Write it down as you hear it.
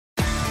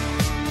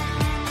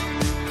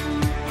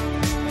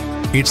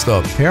It's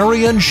the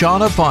Perry and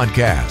Shauna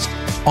podcast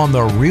on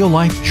the real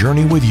life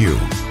journey with you,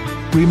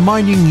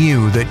 reminding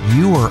you that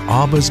you are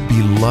Abba's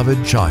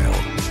beloved child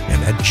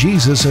and that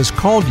Jesus has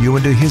called you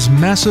into his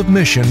massive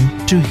mission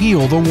to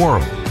heal the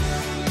world.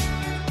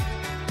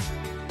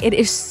 It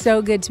is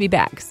so good to be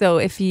back. So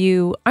if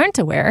you aren't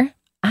aware,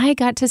 I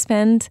got to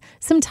spend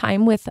some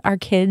time with our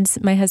kids.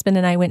 My husband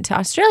and I went to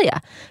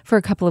Australia for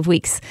a couple of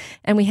weeks,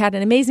 and we had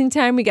an amazing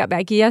time. We got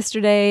back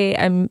yesterday.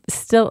 I'm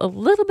still a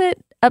little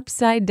bit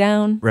upside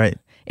down. Right.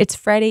 It's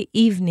Friday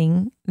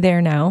evening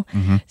there now.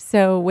 Mm-hmm.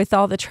 So with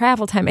all the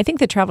travel time, I think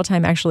the travel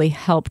time actually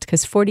helped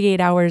because 48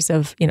 hours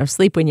of,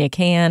 sleep when you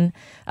can,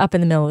 up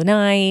in the middle of the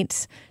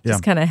night,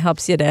 just kind of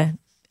helps you to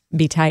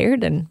be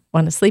tired and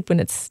want to sleep when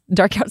it's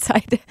dark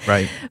outside.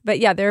 Right. But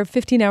yeah, they're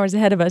 15 hours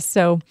ahead of us.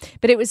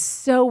 But it was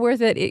so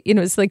worth it.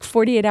 It's like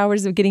 48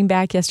 hours of getting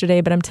back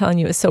yesterday, but I'm telling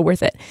you, it's so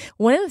worth it.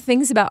 One of the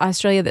things about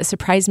Australia that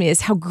surprised me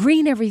is how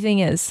green everything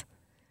is.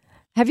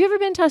 Have you ever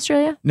been to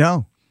Australia?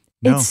 No.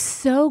 It's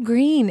so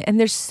green, and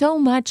there's so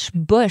much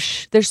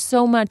bush. There's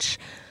so much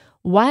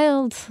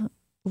wild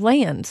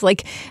land.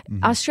 Like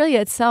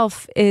Australia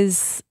itself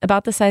is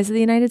about the size of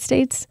the United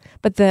States,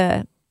 but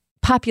the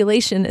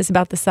population is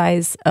about the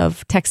size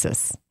of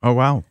Texas. Oh,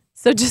 wow.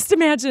 So just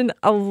imagine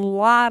a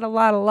lot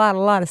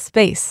of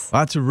space.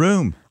 Lots of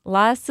room.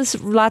 Lots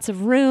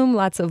of room,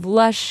 lots of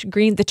lush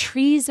green. The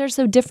trees are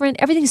so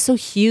different. Everything's so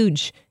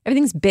huge.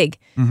 Everything's big.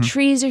 Mm-hmm.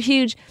 Trees are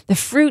huge. The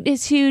fruit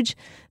is huge.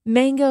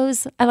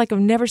 Mangoes. I've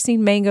never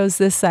seen mangoes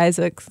this size.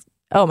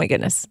 Oh my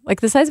goodness. Like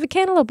the size of a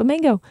cantaloupe, a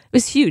mango. It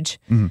was huge,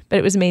 but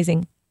it was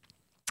amazing.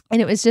 And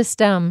it was just,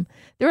 there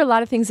were a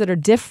lot of things that are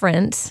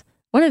different.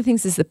 One of the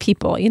things is the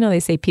people. They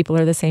say people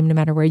are the same no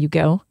matter where you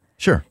go.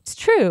 Sure. It's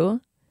true,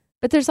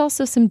 but there's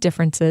also some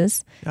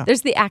differences. Yeah.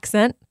 There's the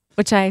accent,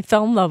 which I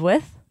fell in love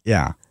with.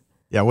 Yeah.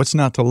 Yeah, what's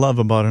not to love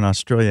about an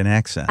Australian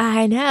accent?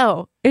 I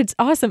know. It's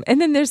awesome.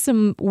 And then there's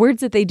some words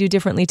that they do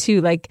differently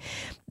too. Like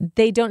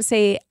they don't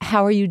say,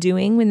 how are you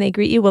doing when they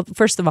greet you? Well,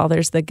 first of all,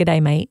 there's the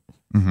g'day mate.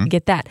 You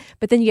get that.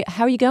 But then you get,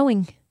 how are you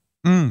going?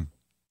 Oh,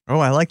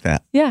 I like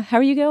that. Yeah, how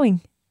are you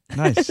going?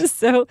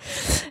 Nice.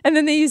 And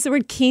then they use the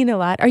word keen a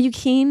lot. Are you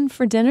keen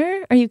for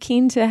dinner? Are you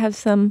keen to have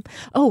some?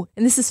 Oh,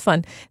 and this is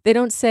fun. They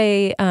don't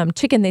say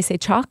chicken, they say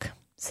chalk.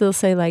 So they'll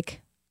say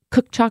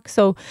cooked chalk.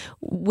 So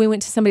we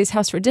went to somebody's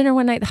house for dinner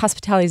one night. The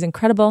hospitality is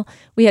incredible.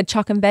 We had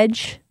chalk and veg,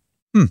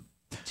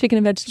 chicken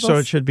and vegetables. So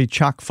it should be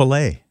chalk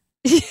filet.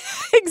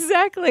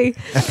 Exactly.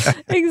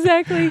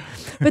 Exactly.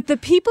 But the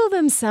people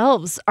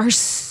themselves are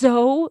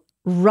so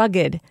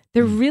rugged.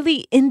 They're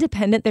really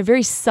independent. They're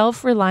very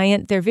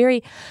self-reliant. They're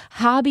very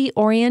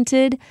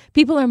hobby-oriented.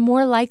 People are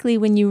more likely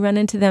when you run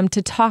into them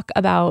to talk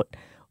about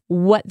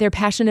what they're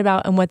passionate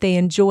about and what they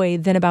enjoy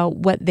than about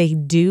what they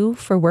do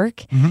for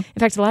work. In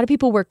fact, a lot of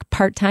people work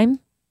part-time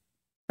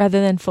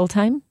rather than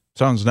full-time.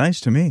 Sounds nice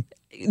to me.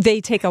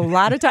 They take a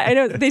lot of time. I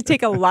know they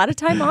take a lot of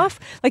time off.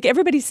 Like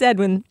everybody said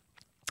when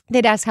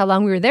they'd ask how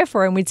long we were there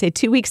for, and we'd say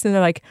 2 weeks, and they're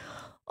like,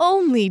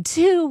 only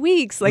 2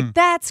 weeks.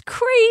 That's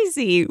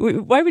crazy.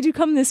 Why would you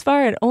come this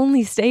far and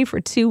only stay for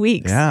 2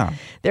 weeks? Yeah.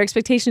 Their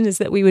expectation is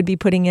that we would be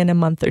putting in a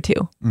month or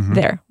two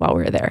there while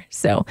we were there.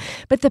 So,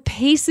 but the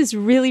pace is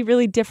really,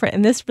 really different.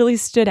 And this really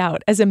stood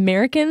out. As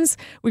Americans,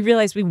 we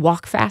realized we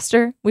walk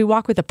faster. We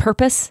walk with a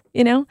purpose,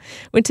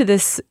 Went to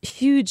this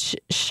huge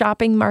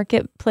shopping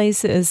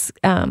marketplace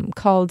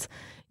called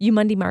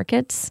Umundi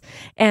Markets.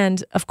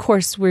 And of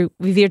course, we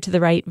veered to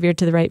the right,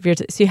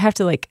 so you have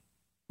to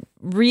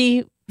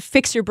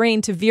fix your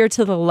brain to veer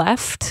to the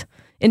left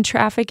in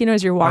traffic,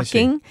 as you're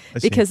walking. I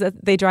see. Because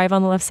they drive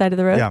on the left side of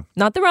the road. Yeah.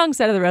 Not the wrong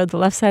side of the road, the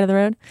left side of the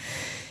road.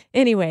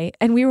 Anyway,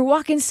 and we were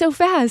walking so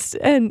fast,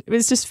 and it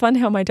was just fun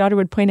how my daughter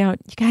would point out,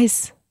 you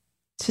guys,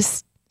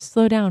 just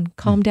slow down,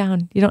 calm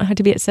down. You don't have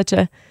to be at such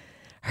a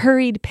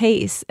hurried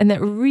pace. And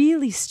that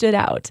really stood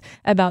out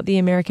about the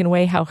American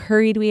way, how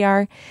hurried we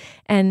are.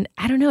 And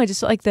I don't know, I just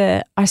felt like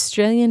the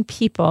Australian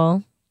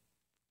people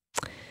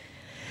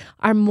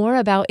are more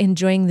about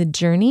enjoying the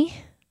journey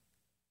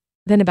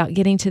than about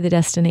getting to the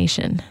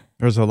destination.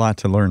 There's a lot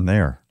to learn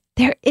there.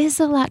 There is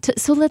a lot to,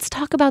 so let's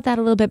talk about that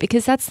a little bit,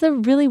 because that's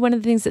really one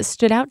of the things that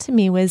stood out to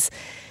me was,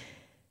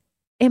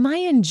 am I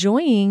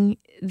enjoying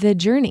the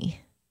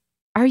journey?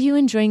 Are you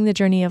enjoying the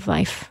journey of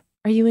life?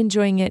 Are you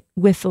enjoying it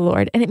with the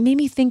Lord? And it made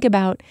me think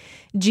about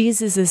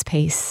Jesus's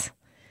pace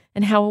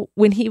and how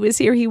when he was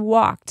here, he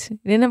walked.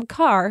 He didn't have a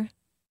car.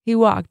 He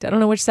walked. I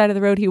don't know which side of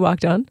the road he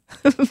walked on,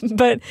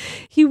 but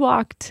he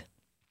walked.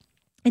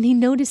 And he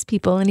noticed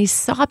people, and he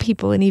saw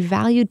people, and he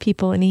valued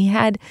people, and he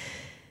had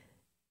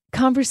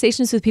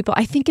conversations with people.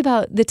 I think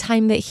about the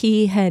time that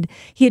he had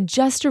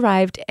just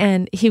arrived,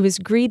 and he was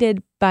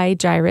greeted by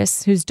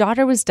Jairus, whose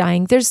daughter was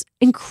dying. There's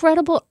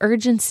incredible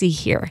urgency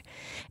here.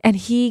 And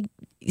he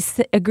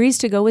agrees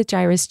to go with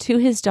Jairus to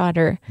his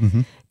daughter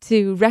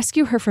to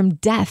rescue her from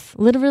death,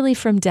 literally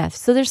from death.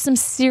 So there's some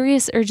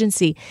serious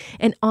urgency.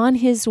 And on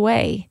his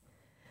way,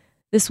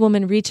 this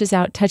woman reaches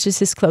out, touches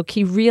his cloak.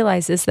 He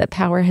realizes that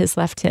power has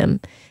left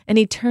him, and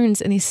he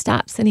turns and he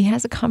stops and he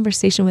has a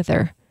conversation with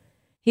her.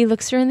 He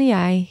looks her in the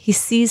eye. He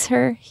sees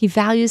her. He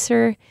values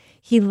her.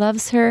 He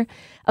loves her.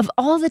 Of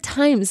all the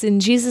times in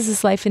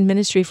Jesus' life and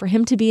ministry for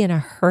him to be in a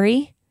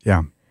hurry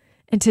Yeah.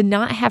 and to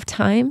not have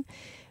time,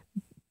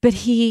 but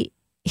he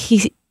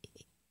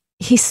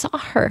saw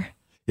her.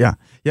 Yeah.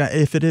 Yeah.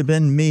 If it had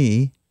been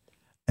me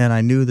and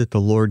I knew that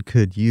the Lord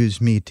could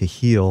use me to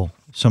heal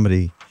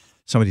somebody's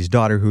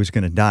daughter who was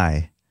going to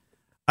die,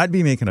 I'd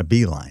be making a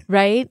beeline.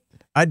 Right?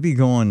 I'd be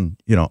going,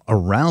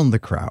 around the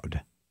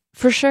crowd.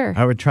 For sure.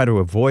 I would try to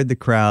avoid the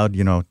crowd,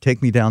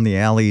 take me down the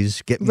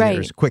alleys, get me Right. there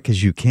as quick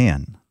as you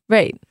can.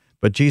 Right.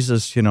 But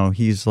Jesus,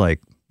 he's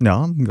like,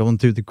 no, I'm going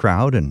through the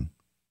crowd and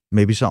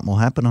maybe something will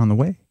happen on the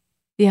way.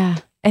 Yeah.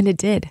 And it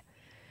did.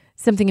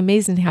 Something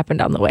amazing happened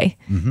on the way.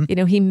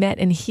 Mm-hmm. He met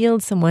and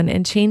healed someone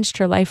and changed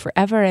her life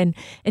forever. And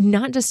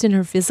not just in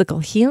her physical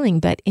healing,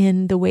 but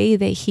in the way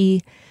that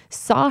he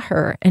saw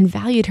her and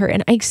valued her.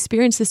 And I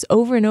experienced this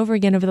over and over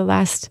again over the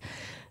last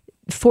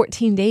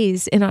 14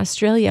 days in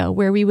Australia,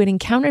 where we would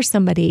encounter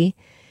somebody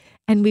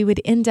and we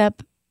would end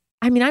up,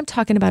 I'm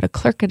talking about a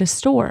clerk at a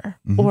store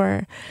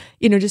or,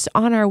 just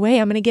on our way.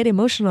 I'm going to get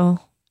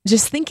emotional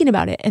just thinking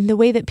about it and the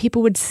way that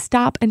people would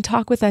stop and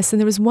talk with us. And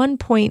there was one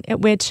point at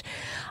which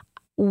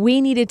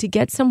we needed to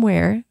get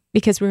somewhere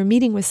because we were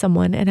meeting with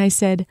someone. And I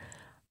said,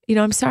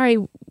 I'm sorry,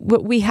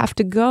 we have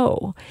to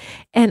go.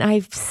 And I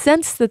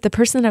sensed that the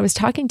person that I was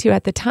talking to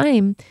at the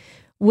time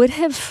would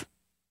have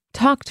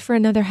talked for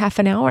another half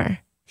an hour.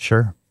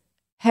 Sure.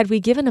 Had we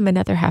given them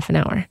another half an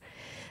hour.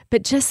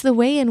 But just the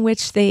way in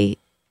which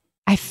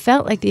I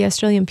felt like the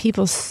Australian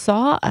people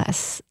saw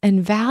us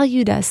and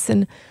valued us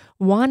and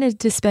wanted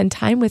to spend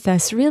time with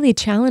us really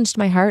challenged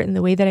my heart in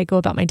the way that I go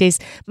about my days,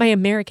 my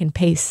American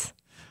pace.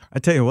 I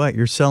tell you what,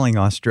 you're selling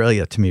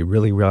Australia to me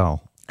really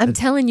well. I'm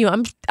telling you,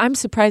 I'm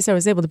surprised I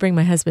was able to bring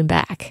my husband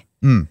back.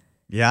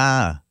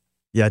 Yeah.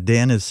 Yeah,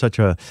 Dan is such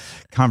a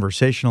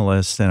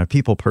conversationalist and a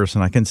people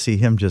person. I can see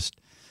him just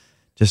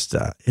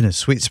in a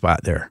sweet spot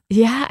there.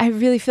 Yeah, I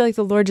really feel like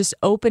the Lord just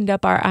opened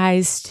up our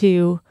eyes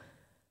to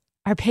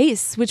our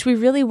pace, which we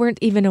really weren't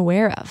even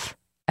aware of.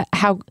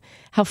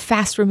 How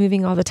fast we're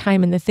moving all the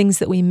time and the things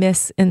that we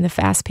miss in the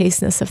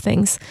fast-pacedness of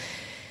things.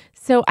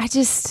 So I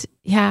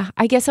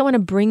guess I want to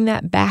bring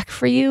that back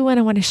for you and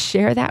I want to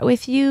share that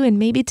with you. And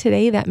maybe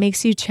today that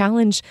makes you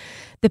challenge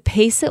the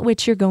pace at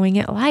which you're going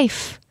at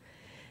life.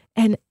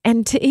 And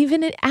to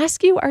even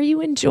ask you, are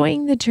you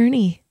enjoying the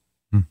journey?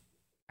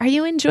 Are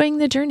you enjoying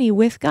the journey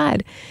with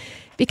God?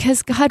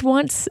 Because God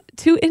wants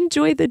to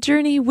enjoy the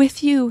journey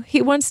with you.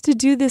 He wants to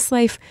do this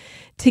life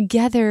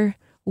together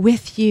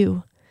with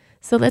you.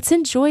 So let's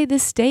enjoy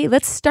this day.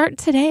 Let's start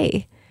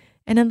today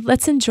and then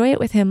let's enjoy it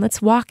with him.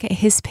 Let's walk at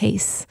his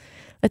pace.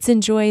 Let's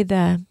enjoy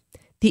the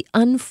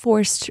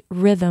unforced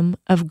rhythm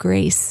of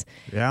grace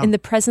in the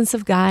presence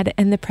of God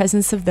and the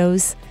presence of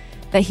those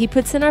that he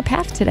puts in our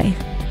path today.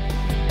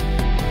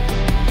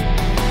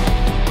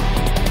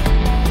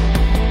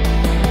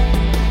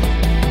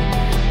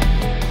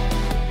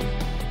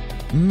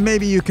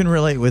 Maybe you can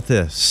relate with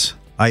this.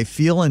 I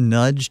feel a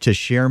nudge to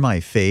share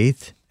my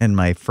faith, and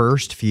my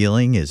first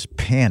feeling is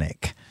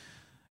panic.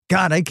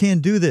 God, I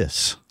can't do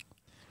this.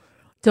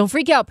 Don't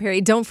freak out, Perry.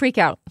 Don't freak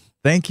out.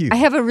 Thank you. I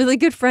have a really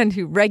good friend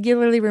who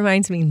regularly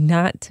reminds me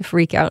not to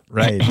freak out.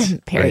 Right.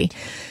 Perry. Right.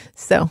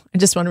 So I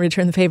just want to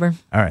return the favor.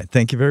 All right.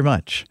 Thank you very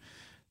much.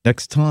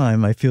 Next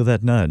time I feel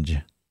that nudge,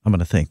 I'm going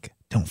to think,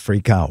 don't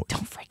freak out.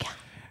 Don't freak out.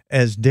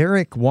 As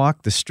Derek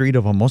walked the street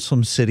of a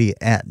Muslim city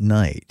at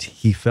night,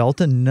 he felt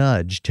a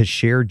nudge to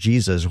share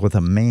Jesus with a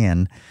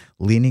man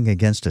leaning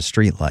against a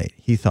streetlight.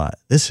 He thought,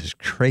 this is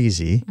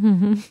crazy.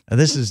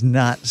 This is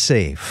not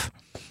safe.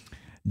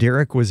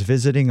 Derek was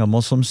visiting a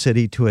Muslim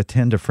city to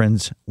attend a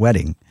friend's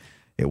wedding.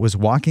 It was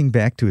walking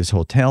back to his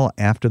hotel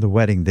after the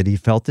wedding that he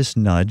felt this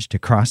nudge to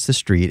cross the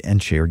street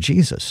and share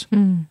Jesus.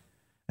 And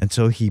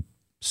so he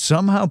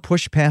somehow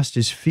pushed past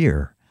his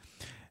fear.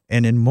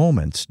 And in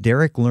moments,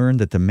 Derek learned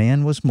that the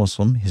man was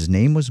Muslim, his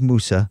name was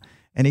Musa,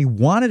 and he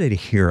wanted to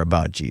hear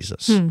about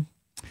Jesus.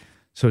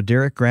 So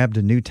Derek grabbed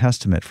a New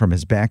Testament from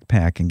his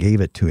backpack and gave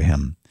it to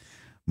him.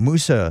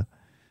 Musa,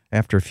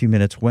 after a few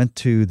minutes, went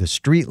to the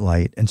street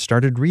light and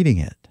started reading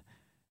it.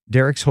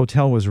 Derek's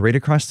hotel was right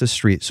across the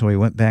street, so he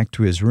went back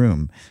to his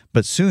room.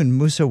 But soon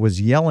Musa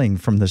was yelling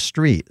from the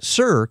street,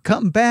 "Sir,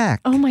 come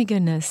back!" Oh my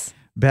goodness.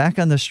 Back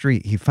on the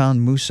street, he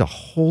found Musa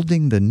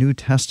holding the New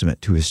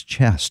Testament to his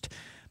chest,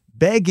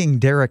 begging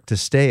Derek to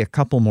stay a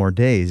couple more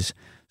days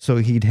so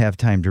he'd have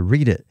time to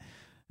read it.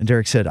 And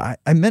Derek said,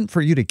 I meant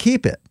for you to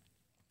keep it.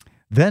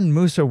 Then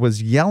Musa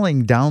was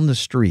yelling down the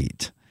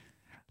street,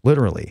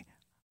 literally,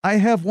 I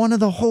have one of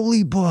the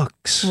holy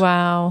books.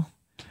 Wow.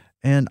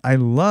 And I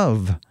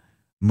love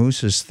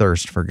Musa's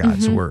thirst for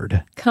God's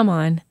word. Come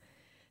on.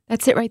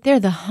 That's it right there.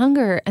 The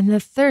hunger and the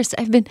thirst.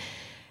 I've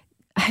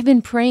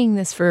been praying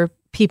this for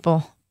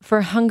people,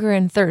 for hunger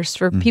and thirst,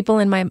 for people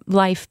in my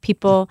life,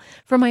 people,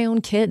 for my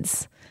own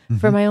kids,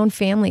 for my own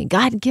family.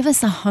 God, give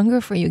us a hunger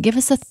for you. Give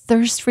us a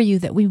thirst for you,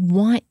 that we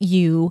want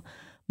you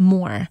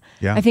more.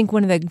 Yeah. I think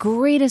one of the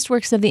greatest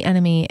works of the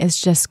enemy is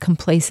just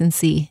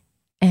complacency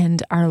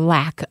and our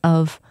lack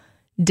of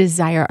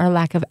desire, our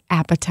lack of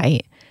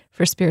appetite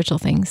for spiritual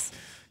things.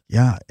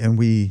 Yeah,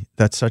 and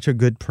that's such a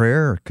good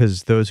prayer,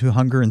 because those who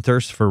hunger and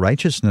thirst for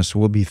righteousness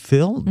will be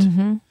filled.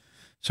 Mm-hmm.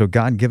 So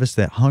God, give us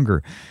that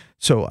hunger.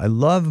 So I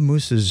love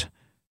Moose's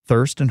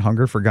thirst and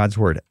hunger for God's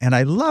word. And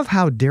I love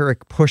how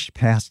Derek pushed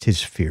past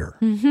his fear.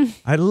 Mm-hmm.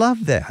 I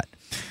love that.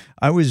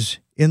 I was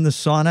in the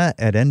sauna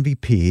at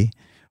NVP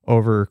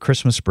over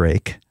Christmas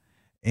break,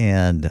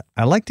 and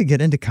I like to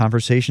get into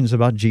conversations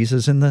about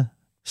Jesus in the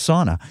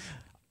sauna.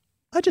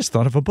 I just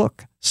thought of a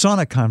book,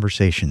 Sauna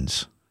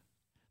Conversations.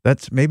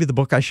 That's maybe the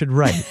book I should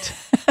write.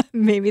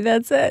 Maybe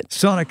that's it.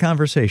 Sauna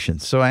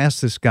Conversations. So I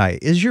asked this guy,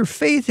 is your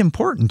faith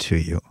important to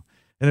you?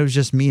 And it was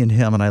just me and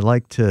him, and I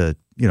like to,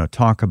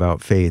 talk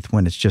about faith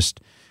when it's just,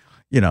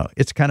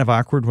 it's kind of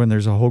awkward when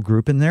there's a whole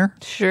group in there.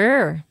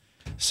 Sure.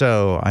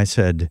 So I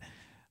said,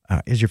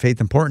 is your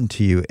faith important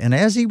to you? And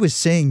as he was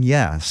saying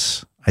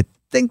yes, I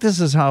think this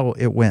is how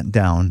it went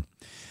down.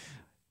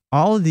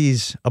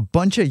 A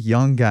bunch of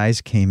young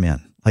guys came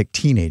in, like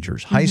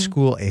teenagers, high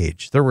school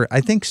age. There were, I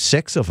think,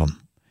 6 of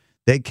them.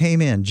 They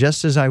came in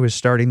just as I was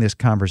starting this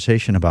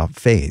conversation about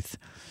faith.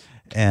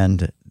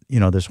 And,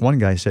 this one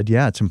guy said,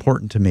 yeah, it's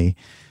important to me.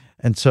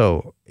 And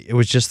so it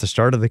was just the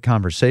start of the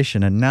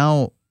conversation. And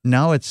now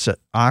it's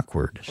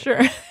awkward.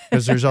 Sure.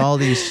 Because there's all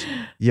these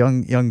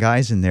young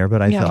guys in there.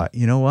 But I thought,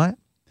 you know what?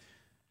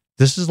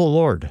 This is the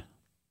Lord.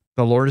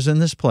 The Lord is in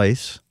this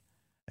place.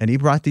 And he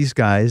brought these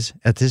guys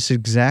at this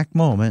exact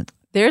moment.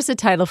 There's a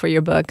title for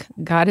your book.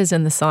 God is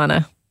in the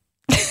sauna.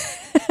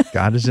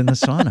 God is in the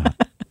sauna.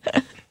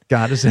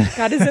 God is in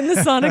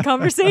the sauna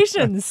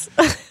conversations.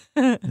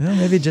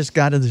 Maybe just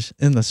God is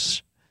in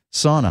the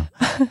sauna.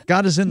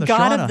 God is in the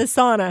God shauna. of the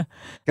sauna.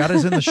 God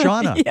is in the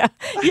shauna.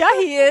 Yeah,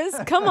 he is.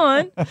 Come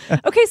on.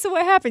 Okay, so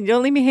what happened? You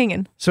don't leave me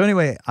hanging. So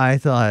anyway, I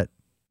thought,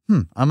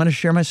 I'm going to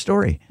share my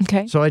story.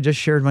 Okay. So I just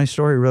shared my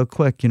story real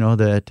quick,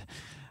 that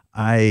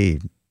I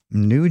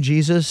knew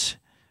Jesus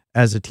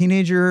as a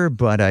teenager,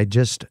 but I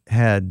just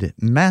had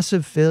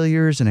massive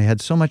failures and I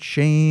had so much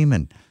shame.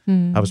 And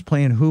I was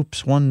playing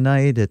hoops one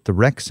night at the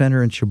rec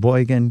center in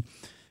Sheboygan,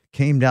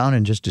 came down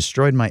and just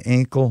destroyed my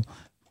ankle.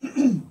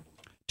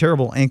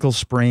 Terrible ankle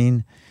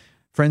sprain.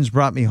 Friends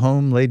brought me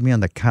home, laid me on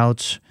the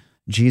couch.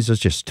 Jesus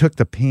just took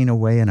the pain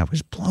away, and I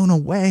was blown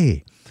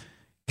away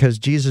because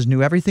Jesus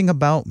knew everything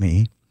about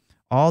me,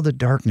 all the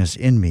darkness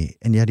in me,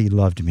 and yet he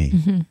loved me.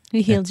 Mm-hmm.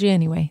 He healed you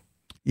anyway.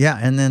 Yeah,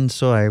 and then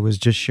so I was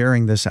just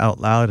sharing this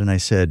out loud, and I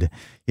said,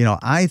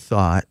 I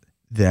thought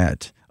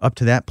that up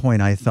to that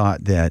point, I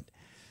thought that,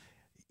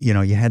 you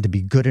had to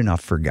be good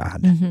enough for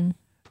God. Mm-hmm.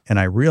 And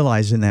I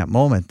realized in that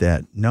moment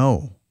that,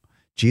 no,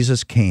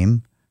 Jesus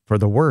came for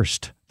the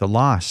worst, the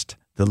lost,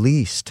 the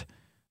least,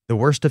 the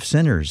worst of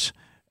sinners.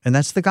 And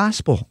that's the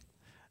gospel.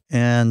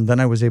 And then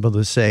I was able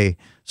to say,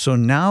 so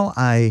now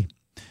I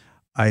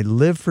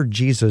live for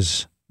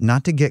Jesus,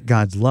 not to get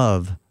God's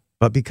love,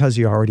 but because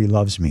he already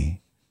loves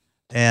me.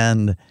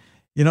 And,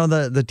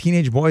 the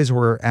teenage boys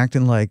were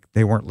acting like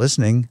they weren't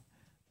listening,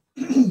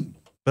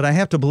 but I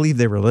have to believe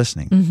they were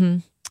listening. Mm-hmm.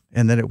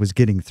 And that it was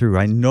getting through.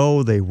 I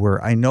know they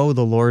were. I know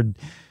the Lord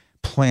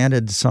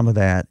planted some of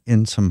that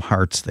in some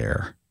hearts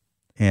there.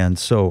 And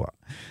so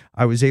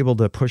I was able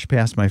to push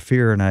past my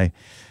fear, and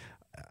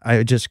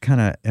I just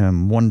kind of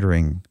am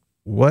wondering,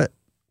 what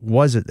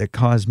was it that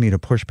caused me to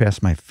push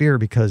past my fear?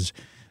 Because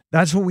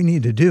that's what we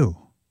need to do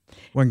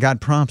when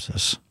God prompts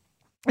us.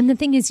 And the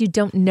thing is, you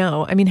don't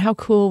know. I mean, how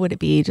cool would it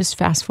be? Just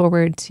fast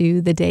forward to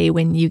the day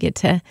when you get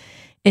to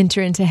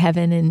enter into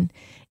heaven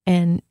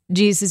and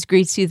Jesus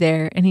greets you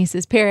there, and he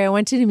says, Perry, I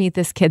want you to meet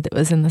this kid that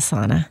was in the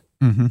sauna.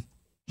 Mm-hmm.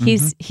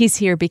 He's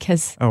here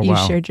because you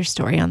shared your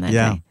story on that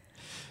day.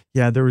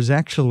 Yeah, there was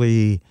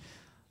actually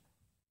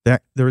a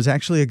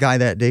guy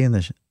that day in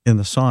the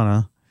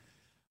sauna.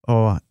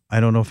 Oh, I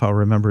don't know if I'll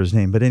remember his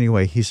name, but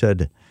anyway, he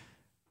said,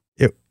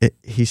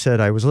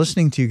 I was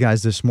listening to you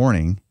guys this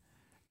morning,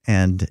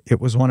 and it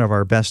was one of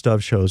our best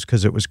of shows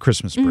because it was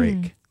Christmas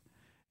break.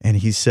 And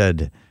he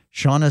said,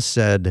 Shauna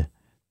said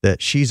that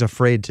she's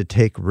afraid to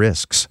take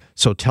risks.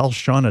 So tell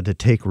Shauna to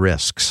take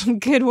risks.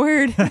 Good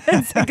word.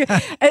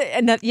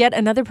 Yet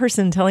another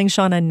person telling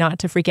Shauna not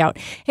to freak out.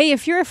 Hey,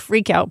 if you're a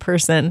freak out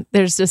person,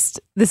 this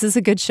is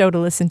a good show to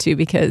listen to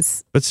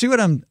because But see what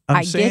I'm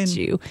saying? I get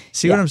you.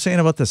 See what I'm saying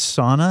about the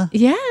sauna?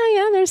 Yeah,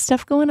 there's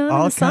stuff going on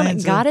in the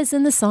sauna. God is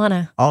in the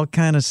sauna. All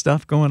kind of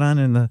stuff going on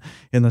in the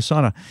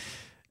sauna.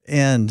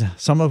 And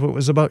some of it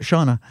was about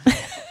Shauna.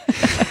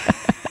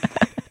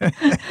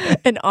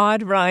 An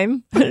odd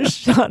rhyme,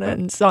 Shauna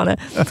and sauna.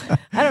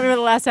 I don't remember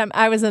the last time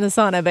I was in a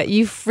sauna, but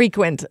you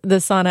frequent the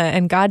sauna,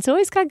 and God's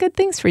always got good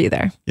things for you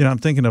there. I'm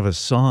thinking of a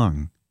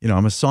song.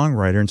 I'm a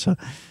songwriter, and so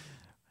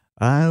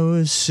I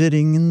was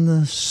sitting in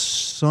the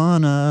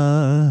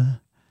sauna,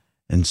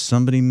 and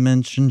somebody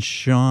mentioned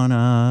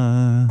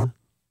Shauna.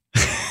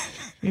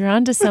 You're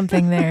onto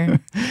something there.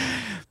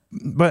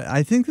 But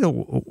I think that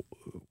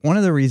one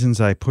of the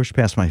reasons I push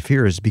past my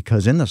fear is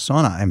because in the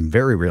sauna, I'm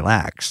very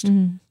relaxed.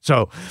 Mm-hmm.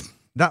 So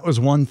that was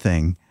one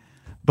thing.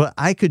 But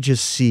I could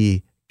just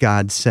see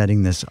God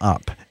setting this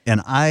up.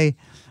 And I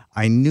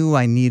knew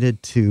I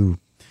needed to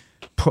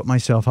put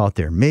myself out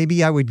there.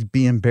 Maybe I would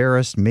be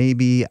embarrassed.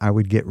 Maybe I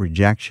would get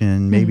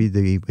rejection. Maybe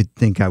they would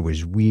think I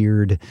was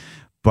weird.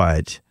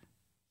 But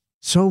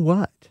so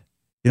what?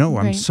 I'm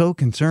Right. so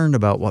concerned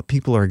about what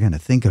people are going to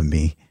think of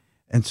me.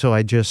 And so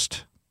I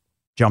just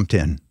jumped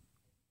in.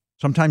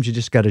 Sometimes you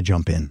just got to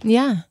jump in.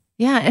 Yeah.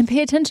 Yeah. And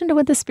pay attention to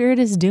what the Spirit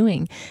is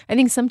doing. I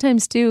think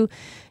sometimes too,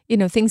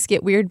 things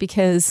get weird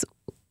because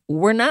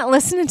we're not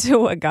listening to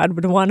what God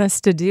would want us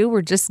to do.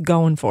 We're just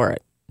going for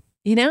it,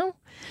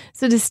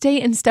 So to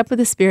stay in step with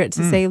the Spirit,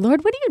 to say,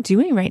 Lord, what are you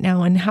doing right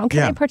now? And how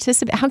can I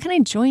participate? How can I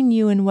join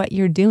you in what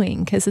you're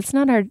doing? Because it's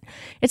not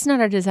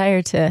our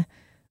desire to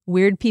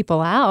weird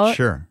people out.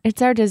 Sure.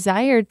 It's our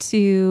desire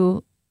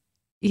to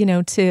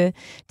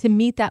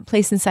meet that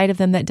place inside of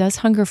them that does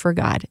hunger for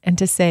God and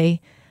to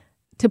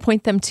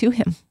point them to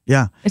Him.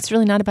 Yeah. It's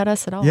really not about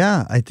us at all.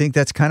 Yeah, I think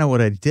that's kind of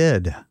what I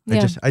did.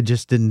 Yeah. I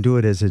just didn't do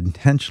it as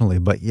intentionally,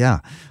 but yeah,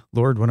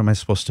 Lord, what am I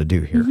supposed to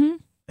do here? Mm-hmm.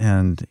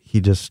 And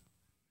He just,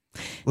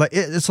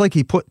 it's like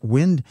He put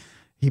wind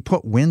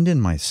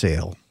in my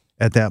sail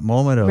at that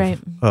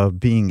moment of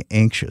being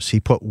anxious. He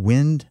put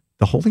wind,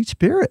 the Holy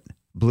Spirit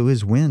blew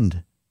His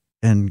wind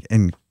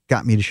and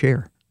got me to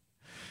share.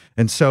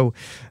 And so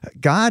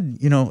God,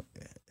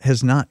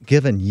 has not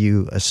given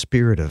you a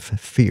spirit of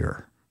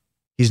fear.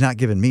 He's not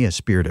given me a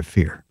spirit of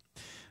fear,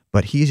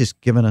 but He's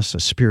just given us a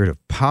spirit of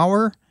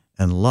power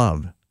and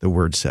love, the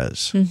Word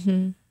says.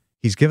 Mm-hmm.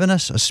 He's given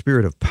us a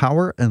spirit of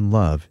power and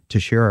love to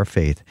share our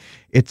faith.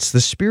 It's the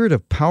spirit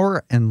of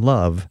power and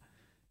love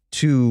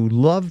to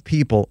love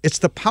people. It's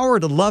the power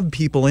to love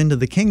people into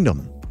the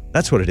kingdom.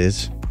 That's what it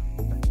is.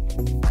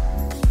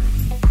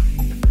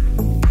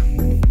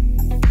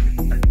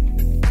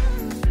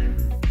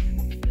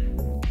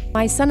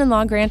 My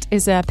son-in-law, Grant,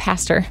 is a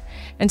pastor.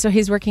 And so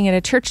he's working at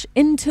a church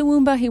in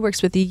Toowoomba. He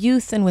works with the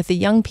youth and with the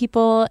young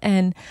people.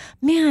 And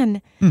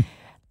man,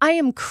 I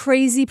am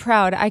crazy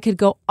proud. I could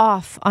go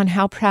off on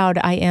how proud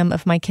I am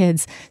of my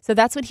kids. So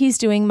that's what he's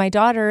doing. My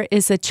daughter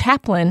is a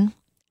chaplain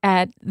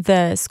at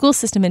the school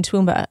system in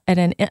Toowoomba at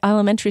an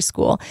elementary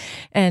school.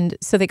 And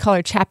so they call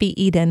her Chappie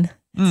Eden.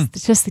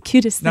 It's just the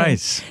cutest thing.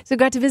 Nice. So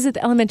got to visit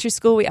the elementary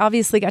school. We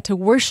obviously got to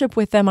worship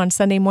with them on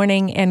Sunday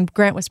morning, and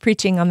Grant was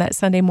preaching on that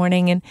Sunday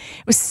morning, and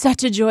it was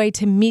such a joy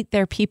to meet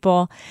their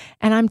people.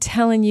 And I'm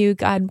telling you,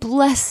 God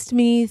blessed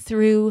me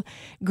through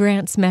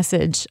Grant's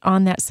message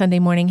on that Sunday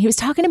morning. He was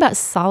talking about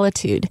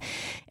solitude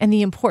and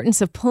the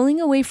importance of pulling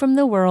away from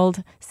the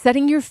world,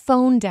 setting your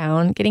phone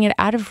down, getting it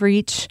out of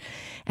reach,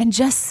 and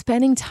just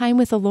spending time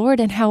with the Lord,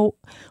 and how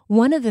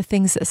one of the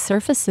things that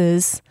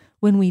surfaces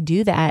when we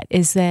do that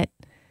is that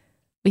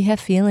we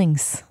have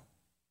feelings.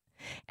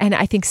 And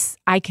I think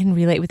I can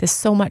relate with this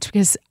so much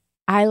because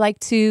I like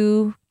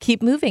to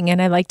keep moving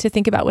and I like to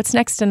think about what's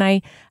next. And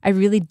I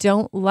really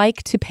don't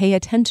like to pay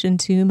attention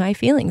to my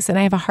feelings. And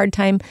I have a hard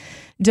time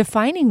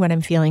defining what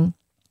I'm feeling.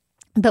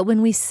 But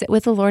when we sit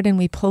with the Lord and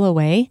we pull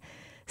away,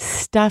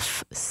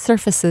 stuff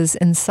surfaces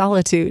in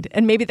solitude.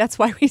 And maybe that's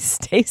why we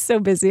stay so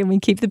busy and we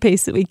keep the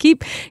pace that we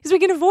keep, because we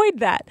can avoid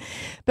that.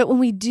 But when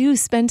we do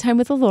spend time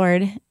with the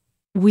Lord,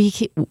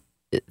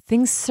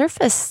 things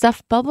surface,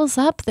 stuff bubbles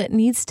up that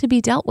needs to be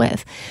dealt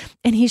with.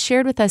 And he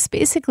shared with us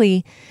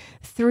basically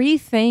 3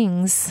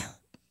 things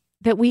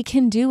that we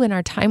can do in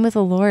our time with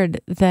the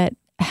Lord that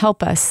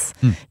help us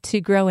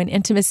to grow in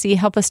intimacy,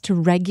 help us to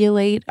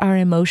regulate our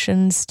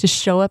emotions, to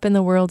show up in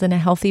the world in a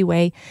healthy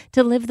way,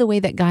 to live the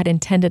way that God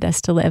intended us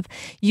to live,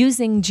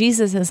 using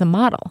Jesus as a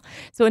model.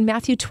 So in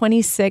Matthew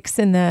 26,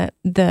 in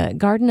the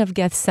Garden of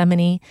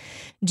Gethsemane,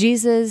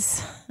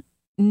 Jesus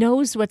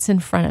knows what's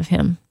in front of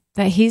him,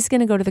 that he's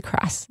going to go to the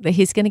cross, that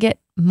he's going to get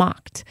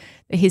mocked,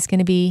 that he's going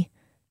to be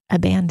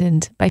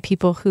abandoned by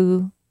people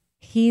who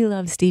he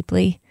loves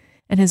deeply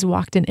and has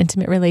walked in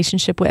intimate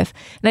relationship with.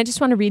 And I just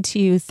want to read to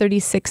you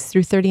 36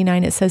 through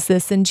 39. It says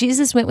this, "And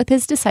Jesus went with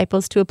his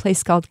disciples to a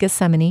place called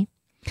Gethsemane,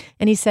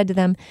 and he said to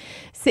them,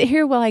 'Sit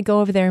here while I go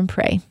over there and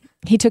pray.'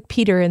 He took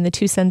Peter and the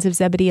 2 sons of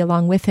Zebedee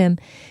along with him,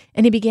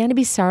 and he began to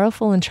be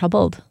sorrowful and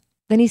troubled.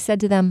 Then he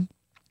said to them,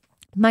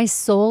 'My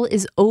soul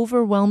is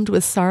overwhelmed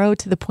with sorrow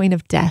to the point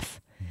of death.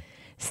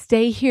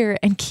 Stay here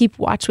and keep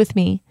watch with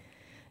me.'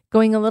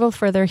 Going a little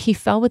further, he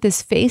fell with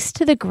his face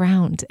to the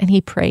ground and he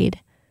prayed,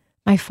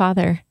 'My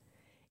Father,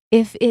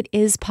 if it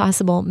is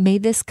possible, may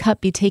this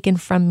cup be taken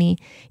from me,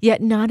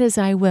 yet not as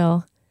I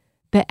will,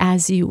 but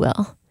as you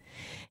will.'"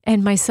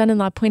 And my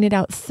son-in-law pointed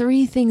out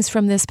 3 things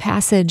from this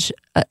passage,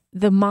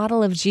 the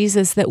model of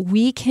Jesus that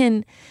we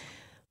can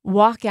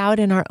walk out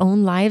in our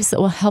own lives that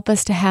will help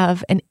us to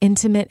have an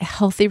intimate,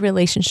 healthy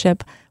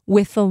relationship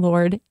with the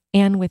Lord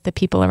and with the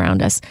people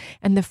around us.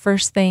 And the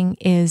first thing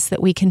is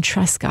that we can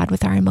trust God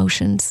with our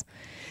emotions.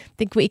 I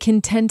think we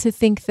can tend to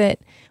think that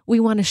we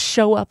want to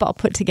show up all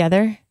put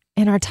together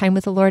in our time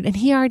with the Lord, and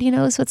he already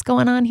knows what's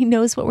going on. He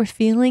knows what we're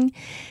feeling.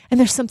 And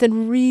there's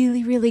something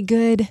really, really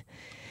good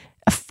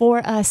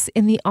for us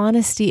in the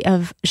honesty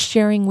of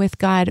sharing with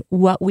God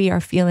what we are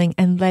feeling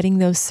and letting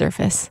those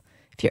surface.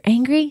 If you're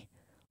angry,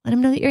 let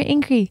him know that you're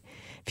angry.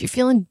 If you're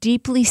feeling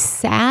deeply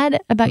sad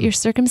about your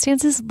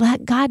circumstances,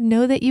 let God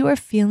know that you are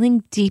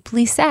feeling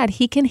deeply sad.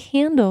 He can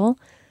handle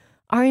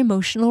our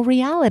emotional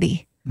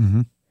reality.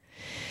 Mm-hmm.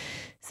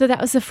 So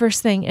that was the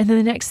first thing. And then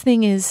the next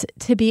thing is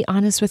to be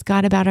honest with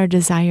God about our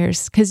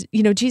desires. Because,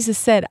 Jesus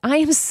said, I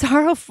am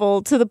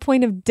sorrowful to the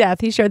point of death.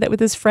 He shared that with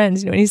his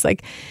friends, and he's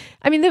like,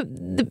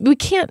 we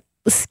can't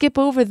skip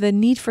over the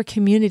need for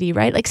community,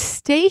 right? Like,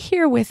 stay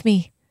here with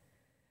me.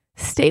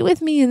 Stay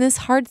with me in this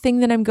hard thing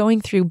that I'm going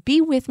through.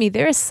 Be with me.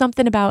 There is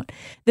something about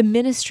the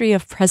ministry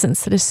of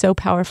presence that is so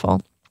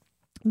powerful.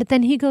 But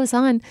then he goes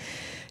on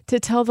to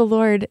tell the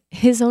Lord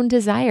his own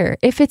desire.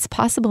 If it's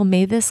possible,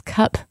 may this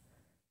cup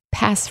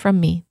pass from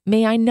me.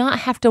 May I not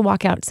have to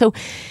walk out. So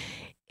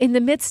in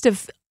the midst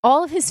of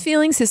all of his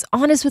feelings, he's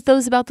honest with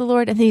those about the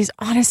Lord, and then he's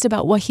honest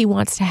about what he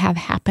wants to have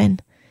happen.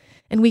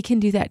 And we can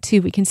do that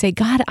too. We can say,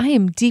 God, I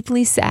am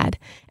deeply sad,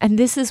 and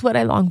this is what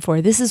I long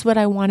for. This is what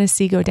I want to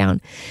see go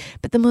down.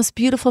 But the most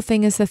beautiful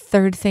thing is the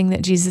third thing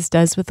that Jesus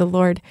does with the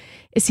Lord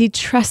is he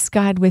trusts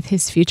God with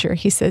his future.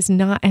 He says,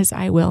 not as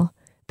I will,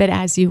 but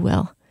as you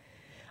will.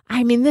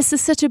 This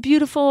is such a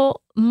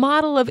beautiful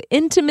model of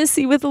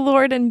intimacy with the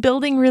Lord and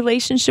building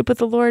relationship with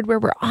the Lord, where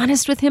we're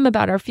honest with him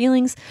about our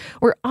feelings.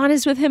 We're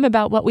honest with him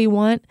about what we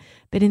want.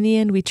 But in the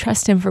end, we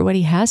trust him for what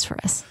he has for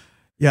us.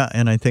 Yeah.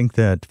 And I think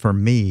that for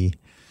me,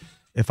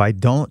 if I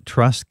don't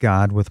trust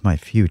God with my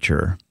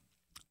future,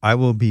 I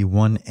will be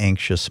one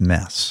anxious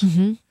mess,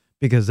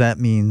 because that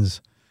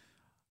means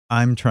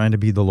I'm trying to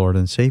be the Lord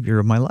and Savior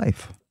of my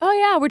life. Oh,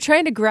 yeah. We're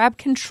trying to grab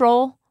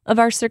control of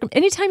our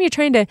Anytime you're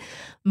trying to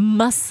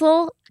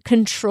muscle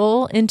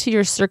control into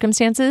your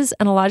circumstances,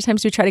 and a lot of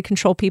times we try to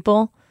control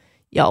people,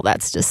 y'all,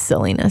 that's just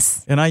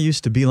silliness. And I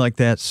used to be like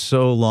that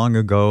so long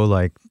ago,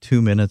 like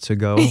 2 minutes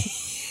ago.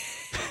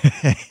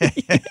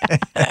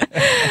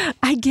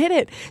 I get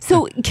it.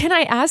 So can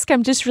I ask,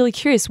 I'm just really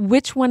curious,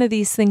 which one of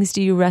these things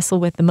do you wrestle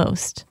with the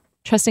most?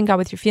 Trusting God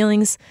with your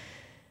feelings,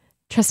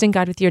 trusting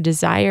God with your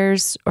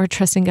desires, or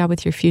trusting God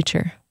with your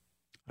future?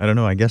 I don't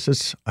know. I guess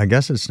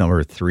it's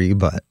number 3,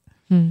 but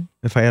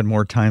if I had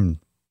more time,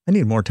 I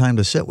need more time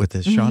to sit with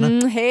this,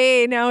 Shauna.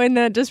 Hey, now isn't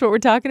that just what we're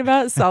talking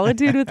about?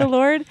 Solitude with the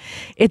Lord?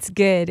 It's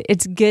good.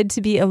 It's good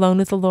to be alone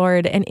with the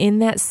Lord. And in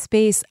that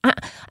space,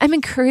 I'm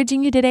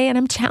encouraging you today, and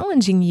I'm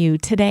challenging you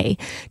today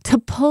to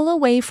pull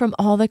away from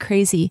all the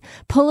crazy,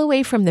 pull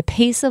away from the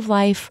pace of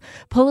life,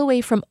 pull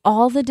away from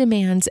all the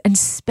demands, and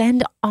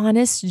spend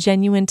honest,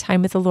 genuine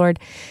time with the Lord.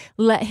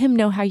 Let him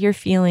know how you're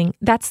feeling.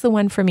 That's the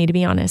one for me, to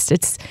be honest.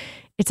 It's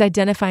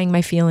identifying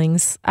my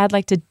feelings. I'd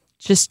like to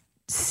just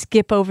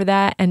skip over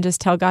that and just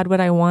tell God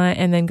what I want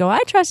and then go, I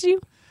trust you.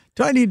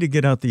 Do I need to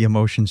get out the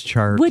emotions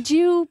chart? Would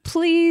you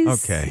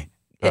please? Okay.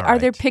 Are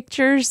there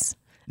pictures?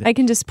 I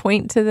can just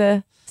point to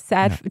the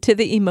to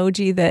the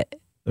emoji that.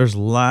 There's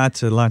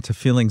lots and lots of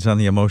feelings on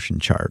the emotion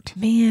chart.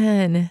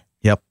 Man.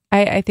 Yep.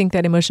 I think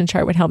that emotion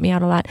chart would help me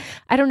out a lot.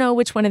 I don't know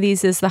which one of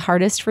these is the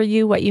hardest for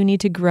you, what you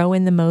need to grow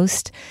in the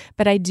most,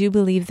 but I do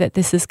believe that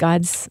this is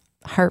God's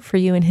heart for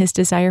you and his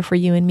desire for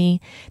you and me,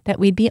 that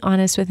we'd be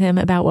honest with him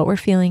about what we're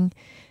feeling,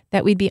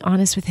 that we'd be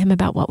honest with him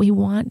about what we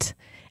want,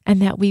 and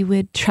that we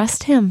would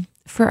trust him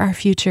for our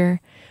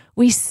future.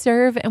 We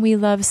serve and we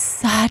love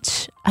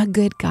such a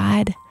good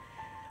God.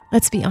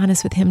 Let's be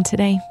honest with him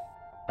today.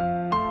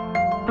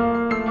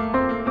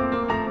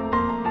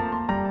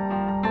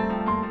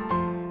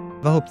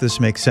 I hope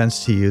this makes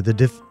sense to you. The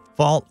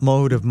default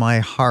mode of my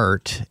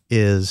heart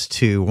is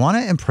to want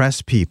to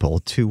impress people,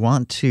 to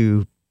want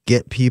to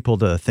get people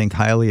to think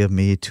highly of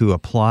me, to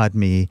applaud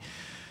me,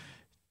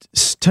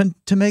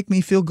 to make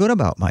me feel good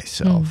about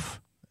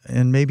myself,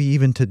 and maybe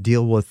even to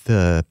deal with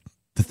the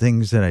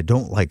things that I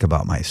don't like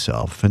about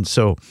myself. And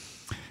so,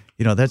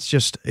 that's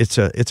just, it's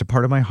a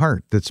part of my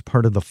heart. That's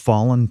part of the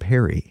fallen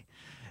Perry.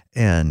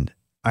 And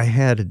I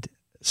had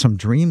some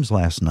dreams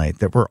last night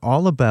that were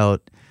all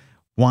about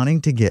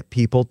wanting to get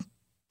people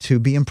to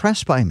be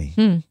impressed by me.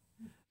 And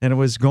it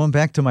was going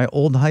back to my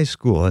old high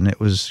school, and it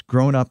was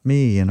growing up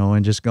me,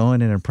 and just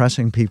going and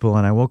impressing people.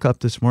 And I woke up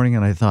this morning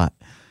and I thought,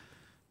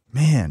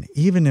 man,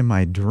 even in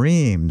my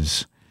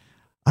dreams,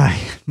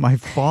 my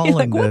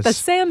fallenness. What, the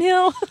Sam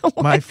Hill?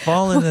 My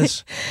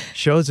fallenness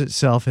shows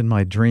itself in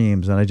my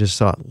dreams. And I just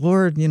thought,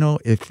 Lord,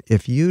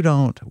 if you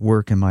don't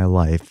work in my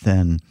life,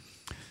 then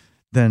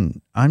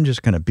I'm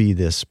just going to be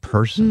this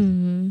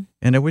person.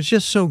 And it was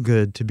just so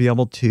good to be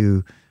able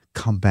to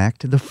come back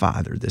to the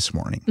Father this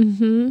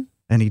morning.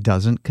 And he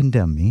doesn't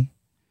condemn me,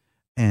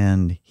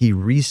 and he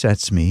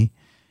resets me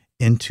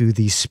into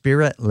the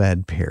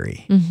Spirit-led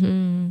Perry.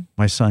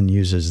 My son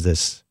uses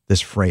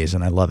this phrase,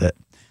 and I love it.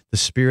 The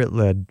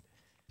Spirit-led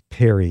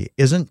Perry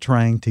isn't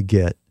trying to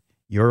get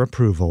your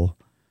approval,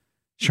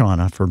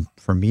 Shauna,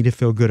 for me to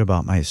feel good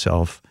about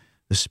myself.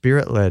 The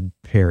Spirit-led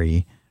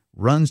Perry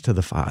runs to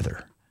the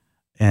Father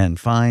and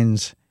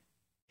finds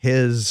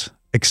his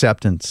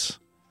acceptance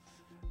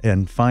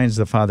and finds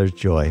the Father's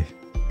joy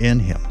in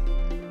him.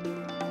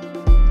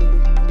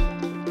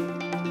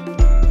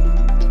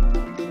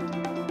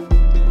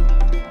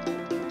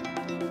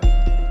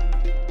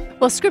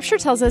 Well, Scripture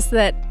tells us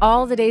that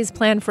all the days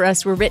planned for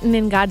us were written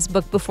in God's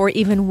book before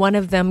even one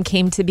of them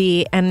came to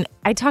be. And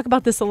I talk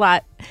about this a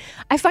lot.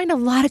 I find a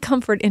lot of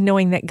comfort in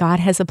knowing that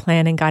God has a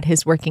plan and God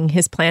is working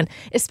his plan,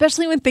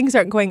 especially when things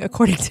aren't going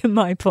according to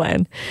my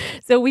plan.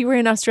 So we were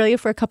in Australia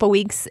for a couple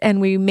weeks and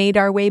we made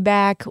our way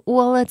back.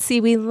 Well, let's see,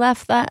 we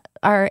left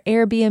our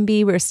Airbnb.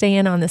 We were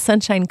staying on the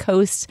Sunshine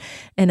Coast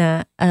in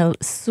a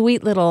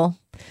sweet little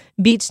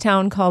beach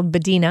town called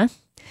Badina.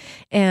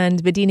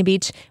 And Badina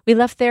Beach. We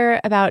left there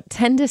about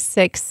 10 to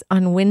 6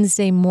 on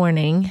Wednesday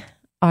morning,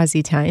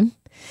 Aussie time.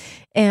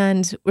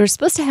 And we were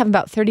supposed to have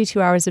about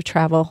 32 hours of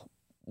travel.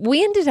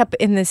 We ended up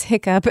in this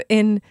hiccup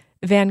in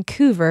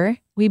Vancouver.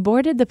 We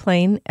boarded the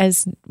plane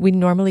as we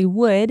normally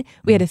would.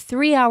 We had a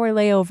 3-hour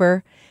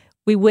layover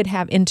we would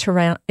have in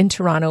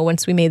Toronto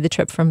once we made the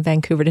trip from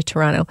Vancouver to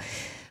Toronto.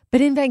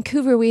 But in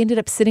Vancouver, we ended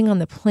up sitting on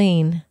the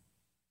plane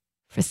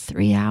for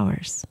 3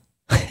 hours.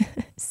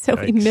 So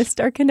we missed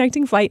our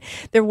connecting flight.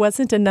 There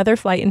wasn't another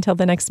flight until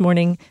the next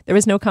morning. There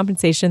was no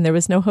compensation. There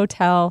was no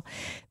hotel.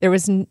 There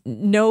was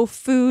no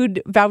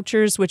food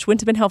vouchers, which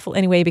wouldn't have been helpful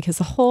anyway because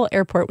the whole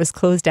airport was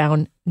closed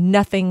down.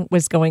 Nothing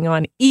was going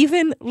on.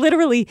 Even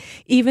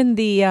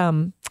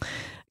the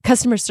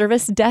customer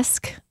service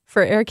desk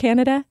for Air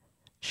Canada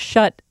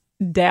shut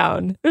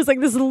down. There was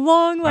like this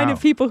long line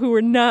of people who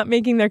were not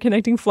making their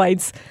connecting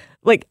flights,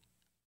 like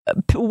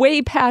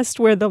way past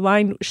where the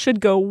line should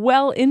go,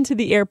 well into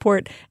the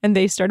airport, and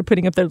they started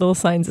putting up their little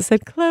signs that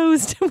said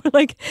closed. We're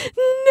like,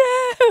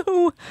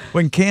 no.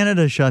 When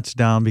Canada shuts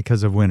down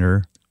because of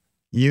winter,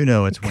 you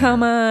know it's winter.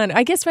 Come on.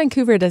 I guess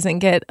Vancouver doesn't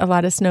get a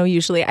lot of snow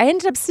usually. I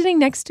ended up sitting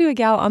next to a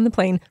gal on the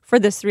plane for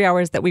this 3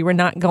 hours that we were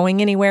not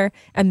going anywhere,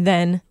 and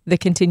then the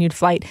continued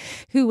flight,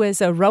 who was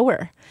a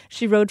rower.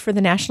 She rowed for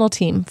the national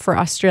team for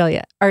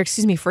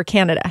for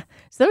Canada.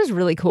 So that was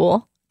really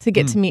cool to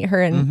get to meet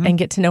her and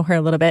get to know her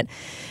a little bit.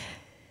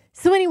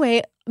 So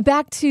anyway,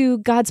 back to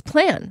God's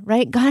plan,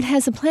 right? God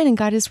has a plan and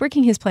God is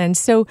working his plan.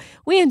 So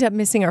we end up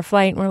missing our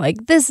flight and we're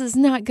like, this is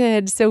not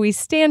good. So we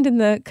stand in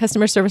the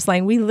customer service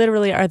line. We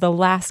literally are the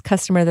last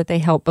customer that they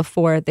help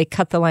before they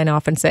cut the line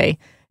off and say,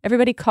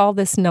 everybody call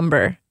this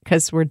number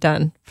because we're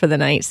done for the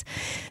night.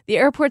 The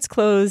airport's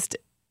closed.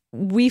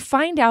 We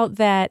find out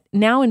that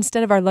now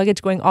instead of our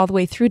luggage going all the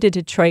way through to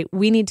Detroit,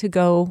 we need to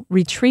go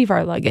retrieve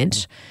our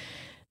luggage.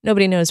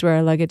 Nobody knows where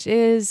our luggage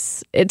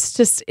is.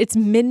 It's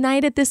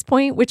midnight at this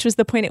point, which was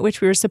the point at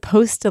which we were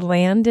supposed to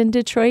land in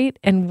Detroit,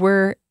 and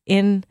we're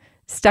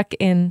stuck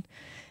in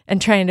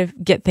and trying to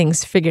get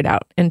things figured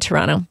out in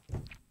Toronto.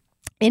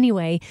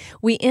 Anyway,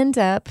 we end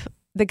up,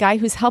 the guy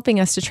who's helping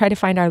us to try to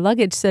find our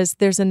luggage says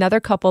there's another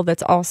couple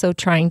that's also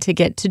trying to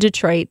get to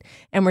Detroit,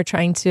 and we're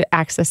trying to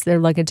access their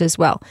luggage as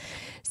well.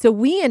 So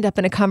we end up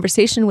in a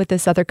conversation with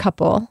this other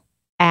couple,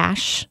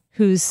 Ash,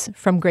 who's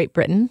from Great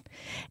Britain,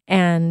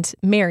 and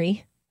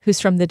Mary, who's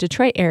from the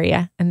Detroit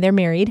area, and they're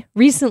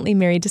recently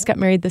married, just got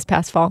married this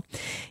past fall.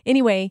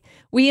 Anyway,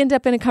 we end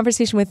up in a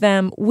conversation with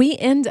them. We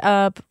end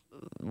up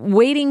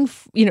waiting,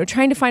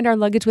 trying to find our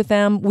luggage with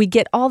them. We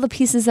get all the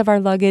pieces of our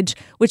luggage,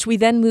 which we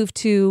then move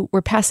to,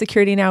 we're past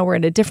security now, we're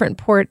in a different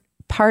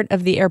part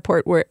of the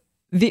airport where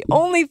the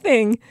only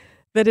thing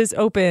that is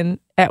open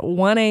at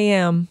 1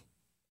 a.m.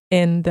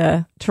 in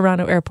the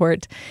Toronto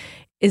airport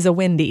is a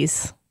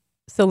Wendy's.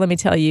 So let me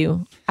tell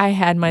you, I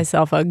had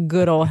myself a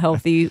good old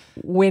healthy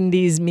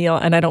Wendy's meal.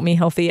 And I don't mean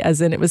healthy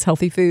as in it was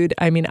healthy food.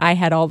 I mean, I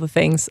had all the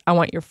things. I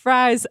want your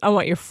fries. I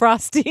want your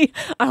Frosty.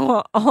 I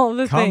want all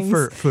the things.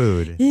 Comfort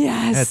food.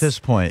 Yes. At this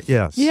point,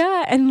 yes.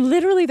 Yeah. And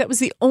literally that was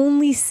the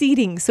only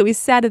seating. So we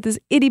sat at this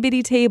itty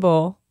bitty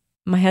table,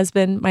 my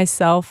husband,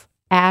 myself,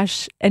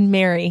 Ash, and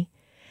Mary.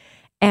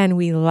 And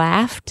we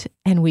laughed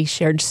and we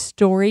shared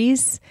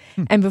stories.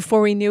 And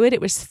before we knew it,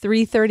 it was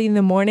 3:30 in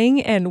the morning.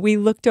 And we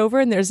looked over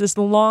and there's this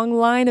long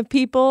line of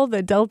people.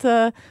 The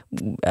Delta,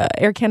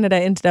 Air Canada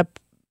ended up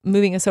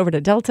moving us over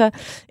to Delta.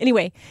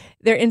 Anyway,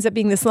 there ends up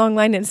being this long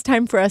line and it's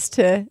time for us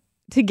to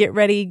get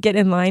ready, get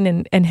in line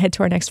and head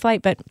to our next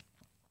flight. But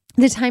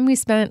the time we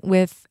spent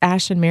with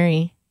Ash and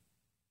Mary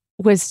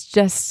was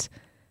just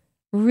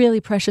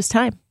really precious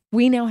time.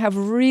 We now have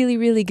really,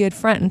 really good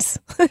friends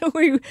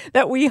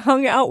that we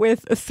hung out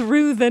with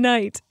through the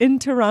night in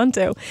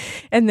Toronto.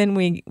 And then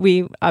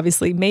we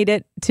obviously made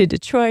it to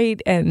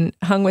Detroit and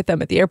hung with them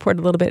at the airport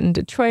a little bit in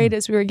Detroit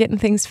as we were getting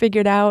things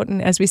figured out.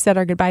 And as we said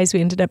our goodbyes,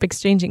 we ended up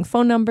exchanging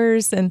phone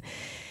numbers. And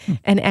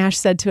Ash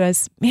said to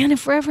us, man,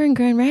 if we're ever in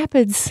Grand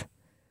Rapids,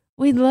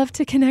 we'd love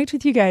to connect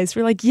with you guys.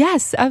 We're like,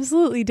 yes,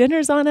 absolutely.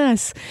 Dinner's on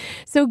us.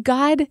 So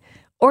God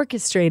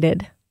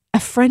orchestrated a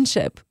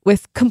friendship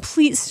with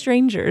complete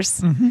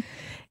strangers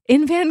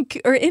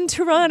in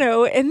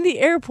Toronto, in the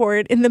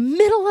airport, in the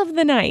middle of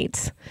the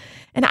night.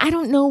 And I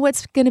don't know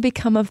what's going to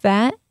become of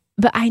that,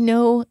 but I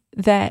know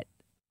that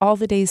all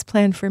the days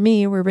planned for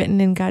me were written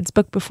in God's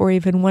book before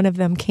even one of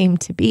them came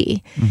to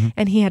be.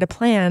 And he had a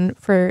plan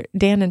for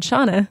Dan and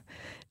Shauna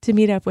to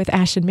meet up with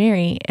Ash and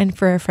Mary and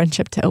for a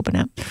friendship to open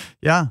up.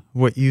 Yeah.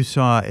 What you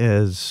saw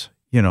as,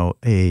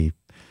 a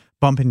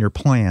bump in your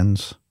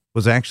plans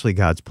was actually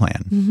God's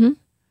plan.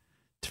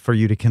 For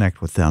you to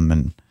connect with them.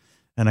 And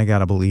And I got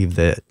to believe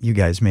that you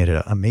guys made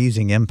an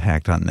amazing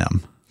impact on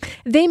them.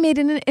 They made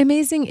an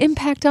amazing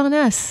impact on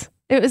us.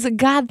 It was a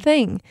God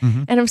thing,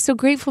 and I'm so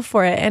grateful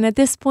for it. And at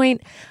this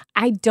point,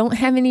 I don't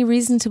have any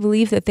reason to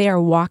believe that they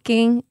are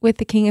walking with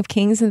the King of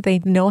Kings and they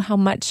know how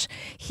much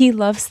He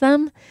loves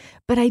them.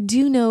 But I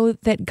do know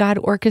that God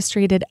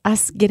orchestrated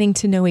us getting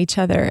to know each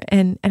other.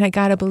 And I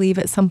got to believe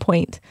at some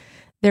point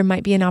there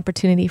might be an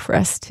opportunity for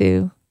us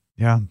to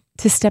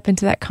step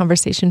into that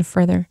conversation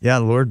further. Yeah,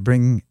 Lord,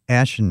 bring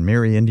Ash and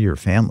Mary into your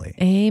family.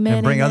 Amen.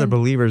 And bring other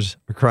believers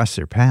across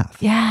their path.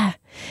 Yeah.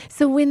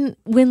 So when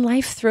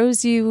life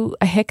throws you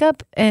a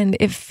hiccup and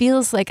it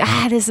feels like,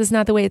 this is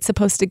not the way it's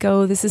supposed to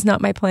go, this is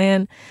not my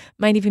plan,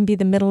 might even be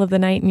the middle of the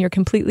night and you're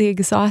completely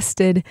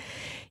exhausted,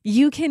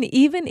 you can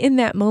even in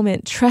that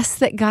moment trust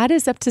that God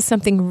is up to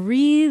something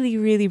really,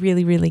 really,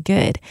 really, really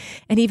good.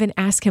 And even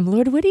ask Him,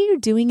 Lord, what are you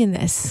doing in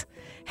this?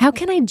 How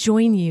can I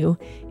join you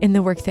in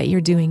the work that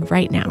you're doing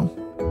right now?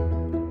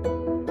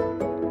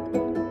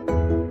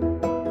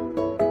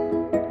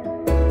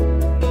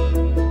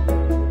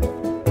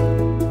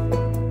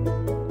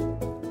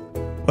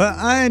 Well,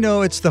 I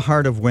know it's the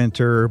heart of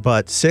winter,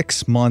 but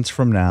 6 months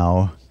from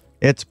now,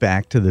 it's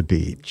back to the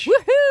beach.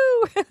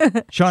 Woohoo!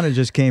 Shauna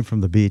just came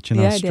from the beach in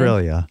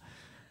Australia.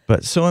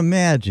 But so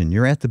imagine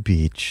you're at the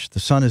beach, the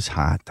sun is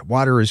hot, the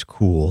water is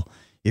cool,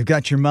 you've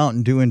got your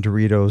Mountain Dew and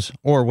Doritos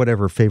or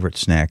whatever favorite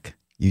snack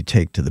you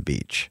take to the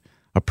beach.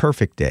 A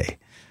perfect day.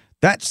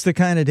 That's the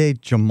kind of day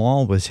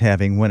Jamal was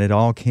having when it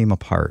all came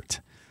apart.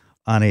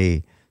 On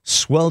a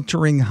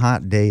sweltering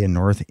hot day in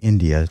North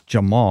India,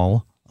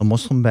 Jamal, a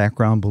Muslim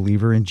background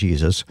believer in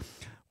Jesus,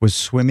 was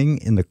swimming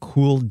in the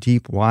cool,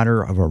 deep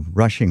water of a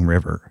rushing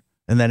river.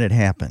 And then it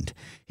happened.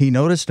 He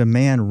noticed a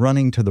man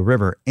running to the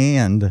river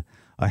and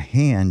a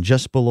hand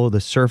just below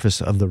the surface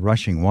of the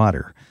rushing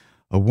water.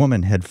 A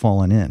woman had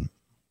fallen in.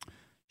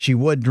 She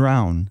would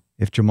drown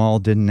if Jamal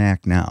didn't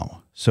act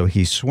now. So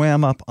he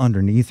swam up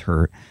underneath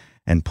her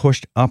and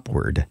pushed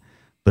upward,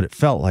 but it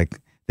felt like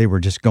they were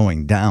just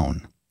going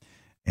down.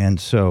 And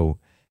so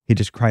he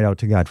just cried out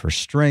to God for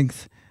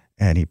strength,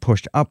 and he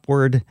pushed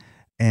upward,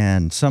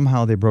 and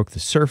somehow they broke the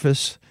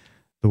surface.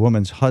 The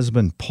woman's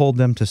husband pulled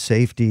them to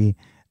safety,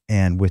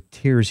 and with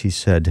tears he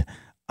said,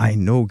 I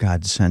know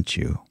God sent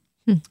you.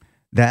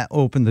 That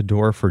opened the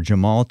door for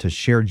Jamal to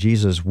share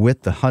Jesus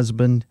with the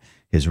husband,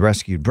 his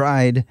rescued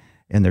bride,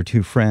 and their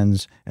two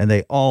friends, and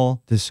they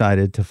all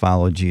decided to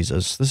follow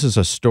Jesus. This is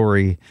a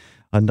story,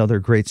 another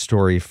great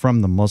story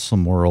from the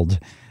Muslim world.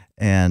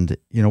 And,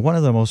 one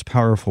of the most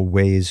powerful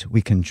ways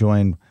we can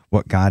join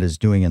what God is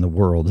doing in the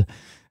world,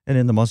 and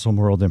in the Muslim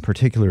world in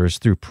particular, is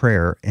through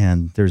prayer.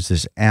 And there's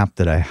this app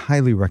that I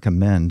highly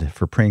recommend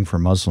for praying for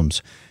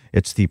Muslims.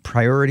 It's the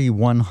Priority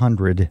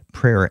 100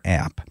 prayer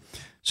app.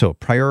 So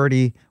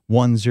Priority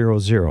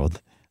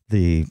 100,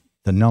 the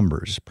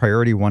numbers,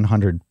 Priority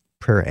 100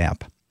 prayer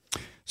app.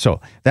 So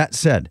that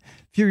said,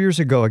 a few years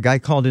ago, a guy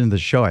called into the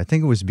show. I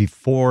think it was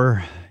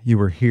before you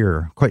were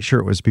here. Quite sure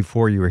it was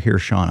before you were here,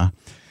 Shauna.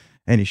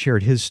 And he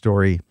shared his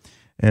story,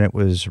 and it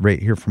was right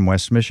here from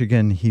West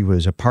Michigan. He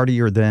was a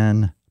partier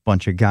then. A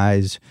bunch of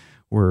guys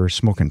were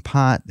smoking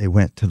pot. They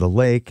went to the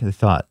lake. They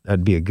thought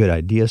that'd be a good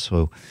idea.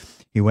 So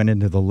he went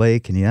into the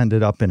lake, and he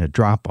ended up in a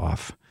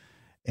drop-off.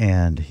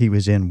 And he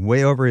was in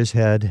way over his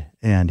head,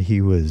 and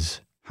he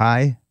was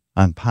high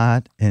on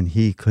pot, and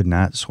he could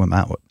not swim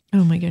out.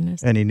 Oh, my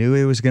goodness. And he knew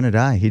he was going to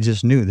die. He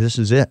just knew this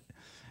is it.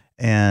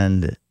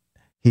 And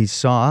he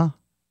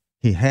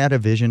had a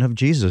vision of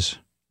Jesus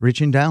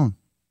reaching down.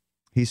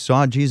 He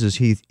saw Jesus.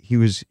 He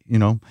was,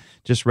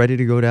 just ready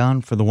to go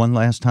down for the one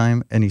last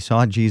time. And he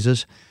saw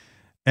Jesus.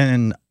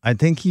 And I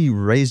think he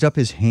raised up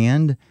his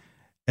hand,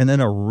 and then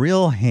a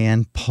real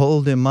hand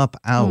pulled him up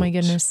out. Oh, my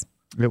goodness.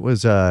 It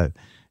was a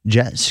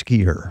jet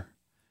skier.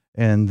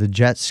 And the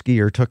jet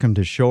skier took him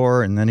to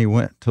shore, and then he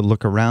went to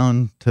look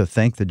around to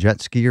thank the jet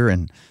skier,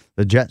 and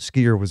the jet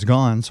skier was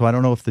gone. So I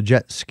don't know if the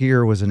jet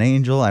skier was an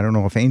angel. I don't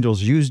know if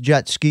angels use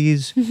jet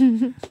skis.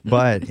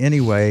 But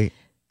anyway,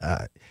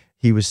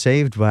 he was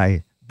saved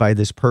by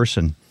this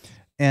person.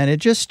 And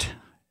it just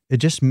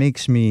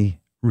makes me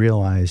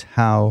realize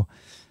how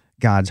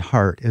God's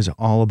heart is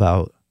all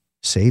about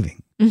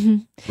saving,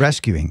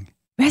 rescuing.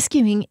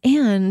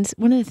 And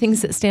one of the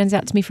things that stands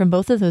out to me from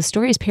both of those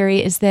stories,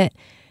 Perry, is that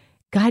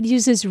God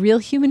uses real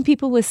human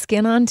people with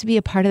skin on to be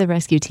a part of the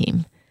rescue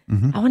team.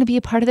 I want to be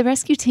a part of the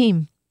rescue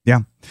team.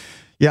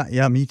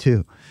 Yeah, me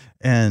too.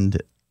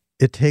 And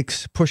it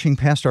takes pushing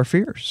past our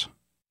fears,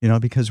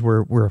 because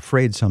we're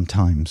afraid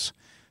sometimes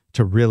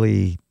to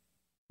really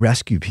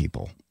rescue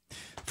people.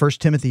 1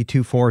 Timothy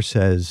 2:4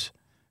 says,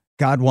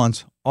 God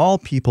wants all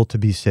people to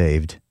be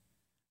saved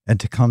and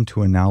to come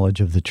to a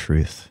knowledge of the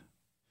truth.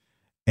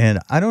 And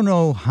I don't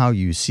know how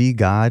you see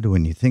God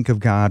when you think of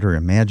God or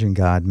imagine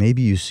God.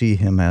 Maybe you see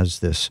him as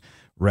this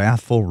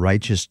wrathful,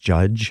 righteous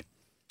judge.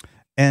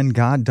 And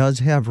God does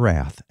have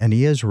wrath, and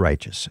he is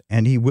righteous,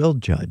 and he will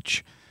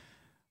judge.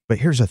 But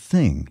here's the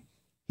thing.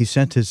 He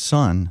sent his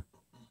son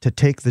to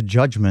take the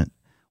judgment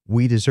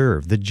we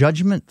deserve. The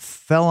judgment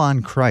fell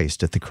on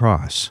Christ at the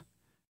cross.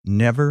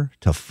 never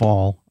to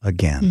fall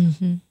again.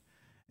 Mm-hmm.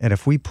 And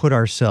if we put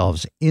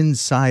ourselves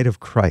inside of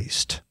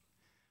Christ,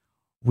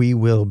 we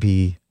will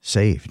be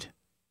saved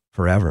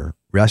forever,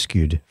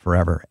 rescued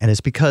forever. And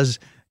it's because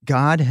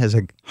God has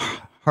a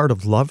heart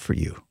of love for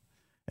you.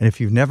 And if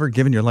you've never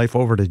given your life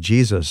over to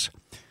Jesus,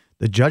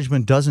 the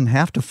judgment doesn't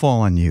have to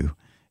fall on you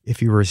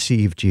if you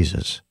receive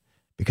Jesus,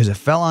 because it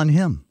fell on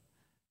him,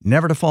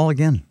 never to fall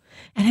again.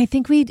 And I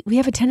think we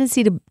have a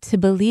tendency to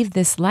believe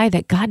this lie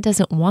that God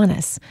doesn't want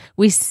us.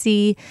 We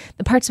see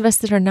the parts of us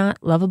that are not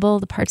lovable,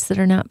 the parts that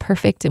are not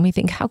perfect, and we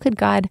think, how could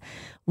God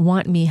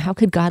want me? How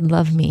could God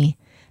love me?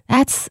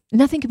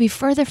 Nothing could be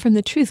further from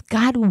the truth.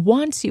 God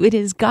wants you. It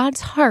is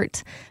God's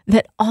heart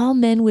that all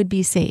men would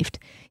be saved.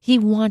 He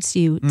wants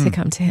you to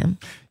come to him.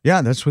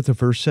 Yeah, that's what the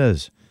verse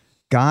says.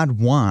 God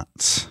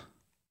wants,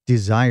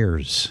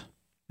 desires.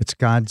 It's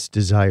God's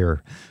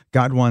desire.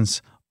 God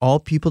wants all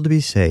people to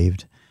be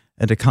saved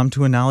and to come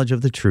to a knowledge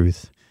of the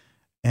truth.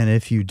 And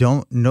if you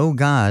don't know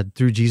God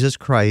through Jesus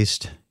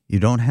Christ, you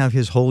don't have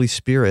his Holy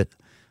Spirit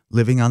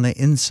living on the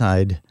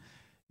inside.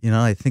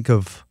 I think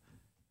of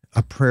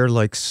a prayer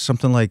like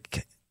something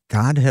like,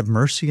 God, have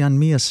mercy on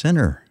me, a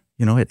sinner.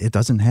 It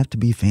doesn't have to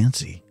be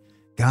fancy.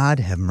 God,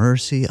 have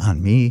mercy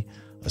on me,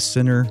 a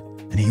sinner,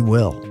 and he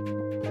will.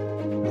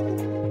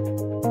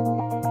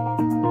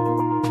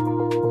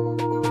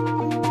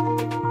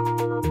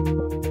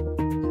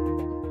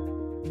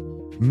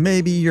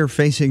 Maybe you're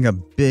facing a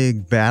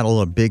big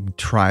battle, a big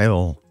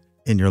trial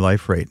in your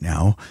life right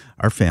now.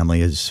 Our family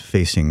is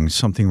facing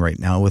something right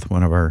now with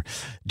one of our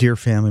dear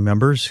family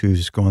members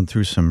who's going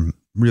through some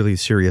really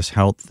serious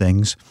health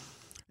things.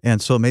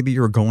 And so maybe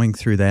you're going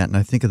through that. And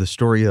I think of the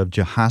story of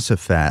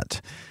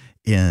Jehoshaphat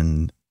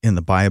in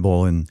the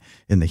Bible and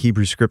in the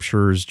Hebrew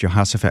scriptures.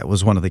 Jehoshaphat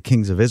was one of the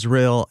kings of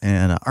Israel,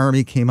 and an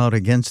army came out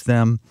against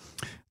them.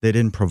 They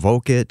didn't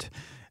provoke it,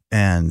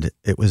 and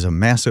it was a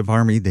massive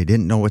army. They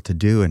didn't know what to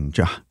do. And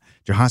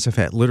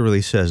Jehoshaphat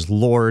literally says,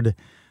 Lord,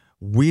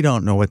 we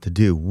don't know what to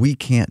do. We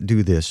can't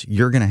do this.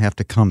 You're going to have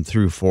to come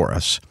through for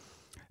us.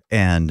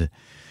 And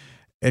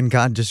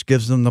God just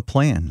gives them the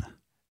plan.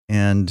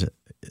 And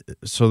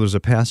so there's a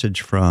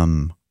passage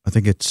from, I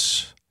think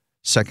it's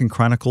 2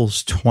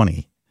 Chronicles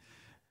 20.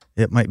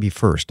 It might be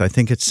first. I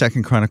think it's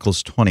 2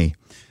 Chronicles 20.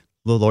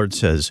 The Lord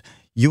says,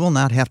 you will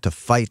not have to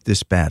fight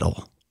this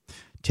battle.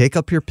 Take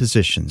up your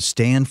position,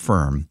 stand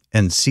firm,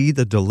 and see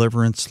the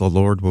deliverance the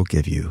Lord will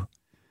give you.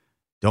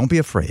 Don't be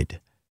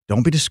afraid.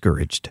 Don't be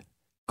discouraged.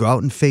 Go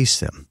out and face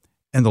them,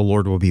 and the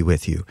Lord will be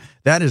with you.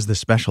 That is the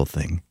special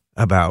thing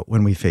about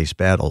when we face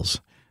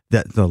battles,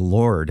 that the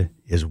Lord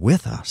is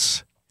with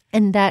us.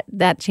 And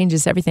that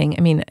changes everything.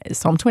 I mean,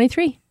 Psalm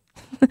 23.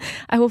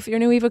 I will fear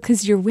no evil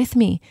because you're with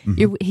me.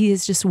 Mm-hmm. He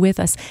is just with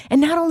us.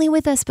 And not only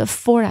with us, but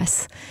for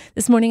us.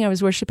 This morning I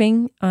was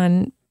worshiping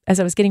as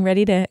I was getting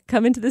ready to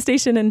come into the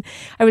station, and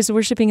I was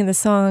worshiping in the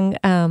song,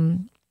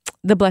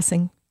 The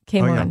Blessing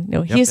came on.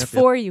 No, He is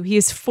for you. He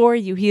is for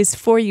you. He is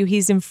for you.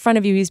 He's in front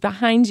of you. He's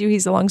behind you.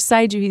 He's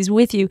alongside you. He's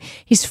with you.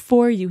 He's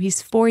for you.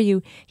 He's for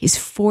you. He's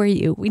for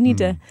you. We need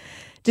to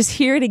just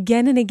hear it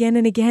again and again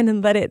and again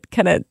and let it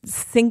kind of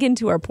sink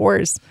into our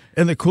pores.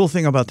 And the cool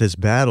thing about this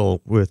battle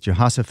with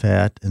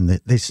Jehoshaphat, and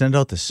they send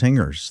out the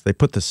singers. They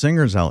put the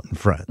singers out in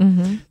front.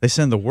 Mm-hmm. They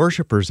send the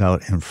worshipers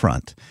out in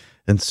front.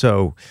 And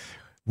so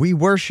we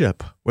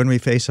worship when we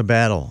face a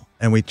battle,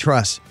 and we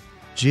trust,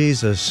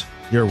 Jesus,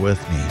 you're with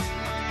me.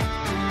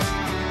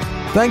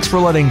 Thanks for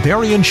letting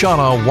Perry and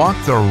Shauna walk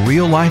the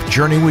real-life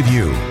journey with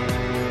you.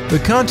 The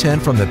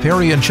content from the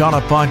Perry and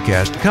Shauna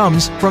podcast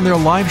comes from their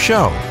live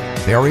show,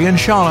 Perry and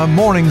Shauna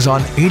Mornings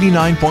on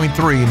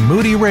 89.3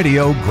 Moody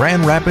Radio,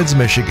 Grand Rapids,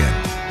 Michigan.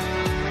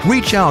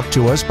 Reach out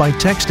to us by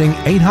texting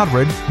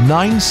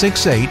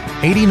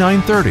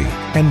 800-968-8930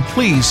 and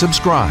please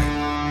subscribe.